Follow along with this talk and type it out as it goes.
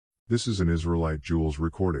This is an Israelite Jules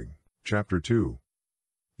recording. Chapter 2.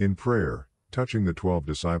 In prayer, touching the 12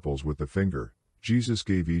 disciples with the finger, Jesus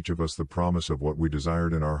gave each of us the promise of what we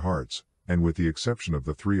desired in our hearts, and with the exception of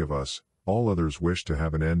the 3 of us, all others wished to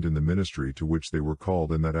have an end in the ministry to which they were called,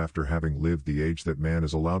 and that after having lived the age that man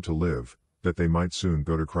is allowed to live, that they might soon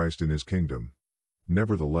go to Christ in his kingdom.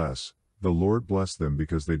 Nevertheless, the Lord blessed them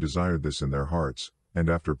because they desired this in their hearts, and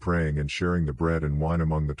after praying and sharing the bread and wine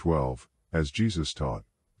among the 12, as Jesus taught,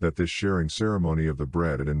 that this sharing ceremony of the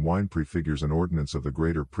bread and wine prefigures an ordinance of the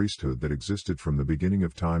greater priesthood that existed from the beginning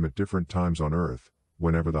of time at different times on earth,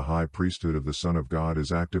 whenever the high priesthood of the Son of God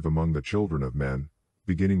is active among the children of men,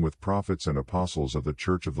 beginning with prophets and apostles of the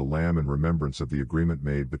Church of the Lamb, in remembrance of the agreement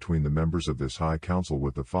made between the members of this high council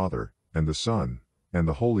with the Father, and the Son, and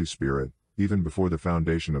the Holy Spirit, even before the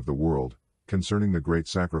foundation of the world, concerning the great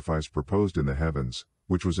sacrifice proposed in the heavens,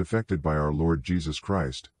 which was effected by our Lord Jesus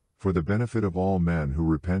Christ, for the benefit of all men who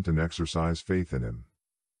repent and exercise faith in him.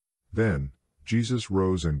 Then Jesus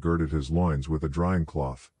rose and girded his loins with a drying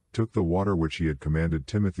cloth, took the water which he had commanded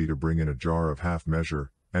Timothy to bring in a jar of half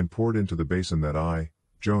measure, and poured into the basin that I,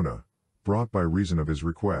 Jonah, brought by reason of his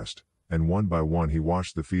request, and one by one he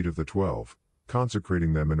washed the feet of the 12,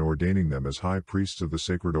 consecrating them and ordaining them as high priests of the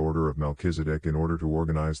sacred order of Melchizedek, in order to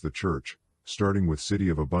organize the church, starting with City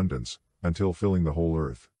of Abundance, until filling the whole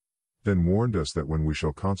earth. Then warned us that when we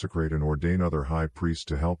shall consecrate and ordain other high priests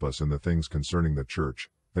to help us in the things concerning the church,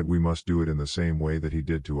 that we must do it in the same way that he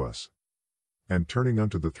did to us. And turning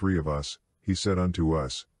unto the 3 of us, he said unto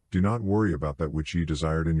us, Do not worry about that which ye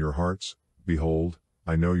desired in your hearts. Behold,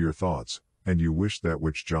 I know your thoughts, and you wish that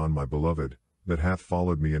which John my beloved, that hath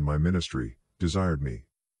followed me in my ministry, desired me.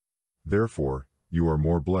 Therefore, you are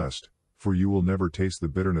more blessed, for you will never taste the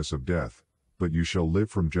bitterness of death, but you shall live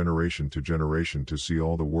from generation to generation to see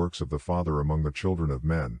all the works of the Father among the children of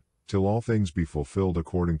men, till all things be fulfilled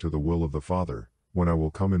according to the will of the Father, when I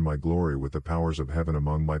will come in my glory with the powers of heaven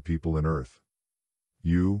among my people in earth.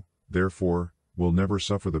 You, therefore, will never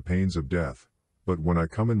suffer the pains of death, but when I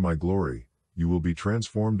come in my glory, you will be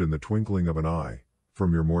transformed in the twinkling of an eye,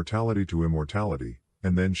 from your mortality to immortality,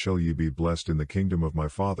 and then shall ye be blessed in the kingdom of my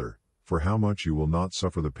Father, for how much you will not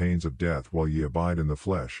suffer the pains of death while ye abide in the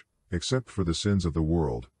flesh, except for the sins of the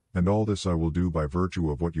world, and all this I will do by virtue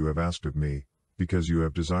of what you have asked of me, because you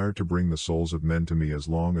have desired to bring the souls of men to me as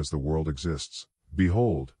long as the world exists.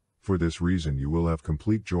 Behold, for this reason you will have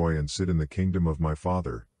complete joy and sit in the kingdom of my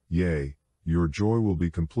Father, yea, your joy will be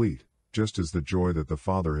complete, just as the joy that the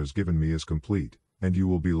Father has given me is complete, and you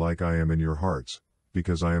will be like I am in your hearts,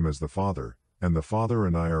 because I am as the Father, and the Father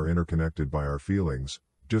and I are interconnected by our feelings,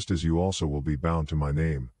 just as you also will be bound to my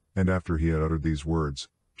name. And after he had uttered these words,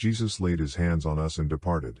 Jesus laid his hands on us and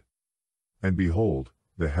departed. And behold,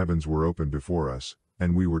 the heavens were opened before us,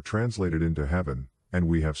 and we were translated into heaven, and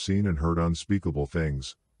we have seen and heard unspeakable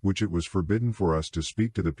things, which it was forbidden for us to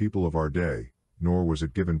speak to the people of our day, nor was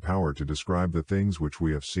it given power to describe the things which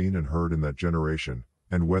we have seen and heard in that generation,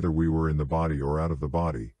 and whether we were in the body or out of the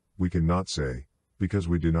body, we cannot say, because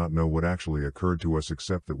we do not know what actually occurred to us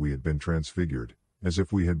except that we had been transfigured, as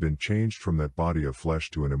if we had been changed from that body of flesh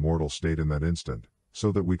to an immortal state in that instant, so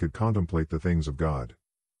that we could contemplate the things of God.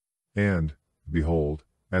 And, behold,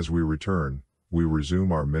 as we return, we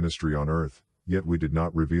resume our ministry on earth, yet we did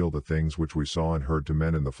not reveal the things which we saw and heard to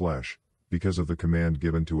men in the flesh, because of the command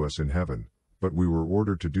given to us in heaven, but we were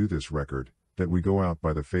ordered to do this record, that we go out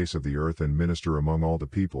by the face of the earth and minister among all the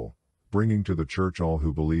people, bringing to the church all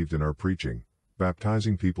who believed in our preaching,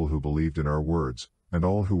 baptizing people who believed in our words, and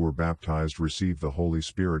all who were baptized received the Holy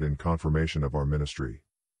Spirit in confirmation of our ministry.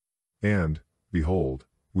 And, behold,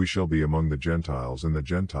 we shall be among the Gentiles, and the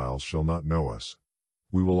Gentiles shall not know us.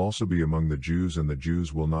 We will also be among the Jews, and the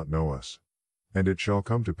Jews will not know us. And it shall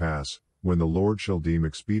come to pass, when the Lord shall deem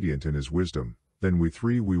expedient in his wisdom, then we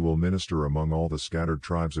will minister among all the scattered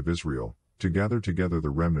tribes of Israel, to gather together the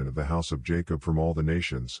remnant of the house of Jacob from all the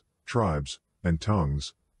nations, tribes, and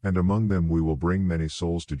tongues, and among them we will bring many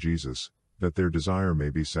souls to Jesus, that their desire may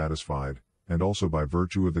be satisfied, and also by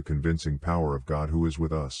virtue of the convincing power of God who is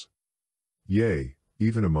with us. Yea,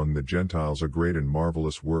 even among the Gentiles a great and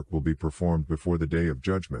marvelous work will be performed before the day of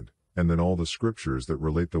judgment, and then all the scriptures that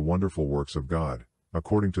relate the wonderful works of God,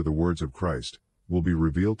 according to the words of Christ, will be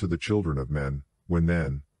revealed to the children of men, when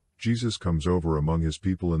then, Jesus comes over among his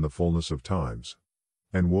people in the fullness of times.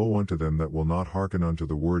 And woe unto them that will not hearken unto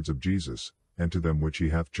the words of Jesus, and to them which he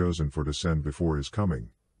hath chosen for to send before his coming,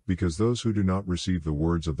 because those who do not receive the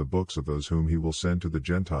words of the books of those whom he will send to the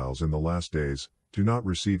Gentiles in the last days, do not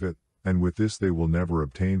receive it, and with this they will never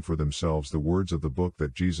obtain for themselves the words of the book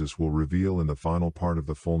that Jesus will reveal in the final part of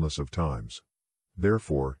the fullness of times.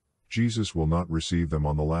 Therefore, Jesus will not receive them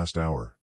on the last hour.